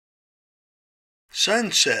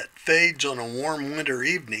Sunset fades on a warm winter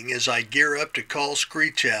evening as I gear up to call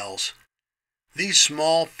screech owls. These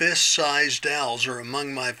small fist-sized owls are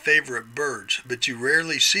among my favorite birds, but you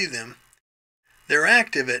rarely see them. They're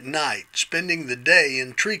active at night, spending the day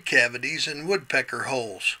in tree cavities and woodpecker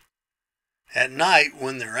holes. At night,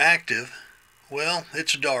 when they're active, well,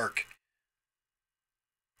 it's dark.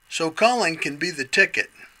 So calling can be the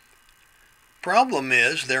ticket. Problem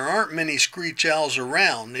is, there aren't many screech owls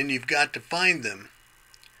around, and you've got to find them.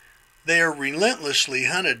 They are relentlessly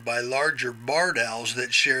hunted by larger barred owls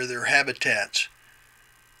that share their habitats.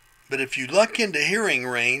 But if you luck into hearing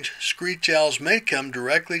range, screech owls may come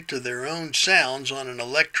directly to their own sounds on an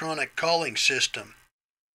electronic calling system.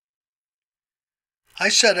 I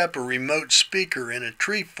set up a remote speaker in a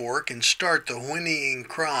tree fork and start the whinnying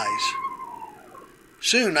cries.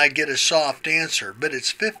 Soon I get a soft answer, but it's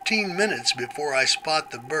 15 minutes before I spot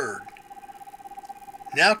the bird.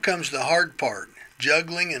 Now comes the hard part,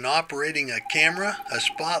 juggling and operating a camera, a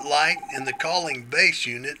spotlight, and the calling base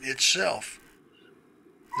unit itself.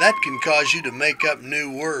 That can cause you to make up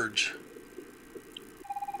new words.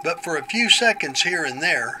 But for a few seconds here and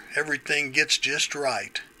there, everything gets just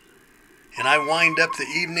right. And I wind up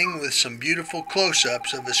the evening with some beautiful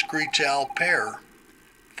close-ups of a screech owl pair.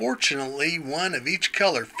 Fortunately, one of each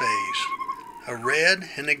color phase, a red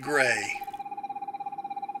and a gray.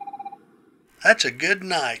 That's a good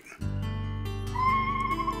night.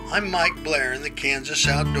 I'm Mike Blair in the Kansas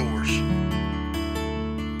Outdoors.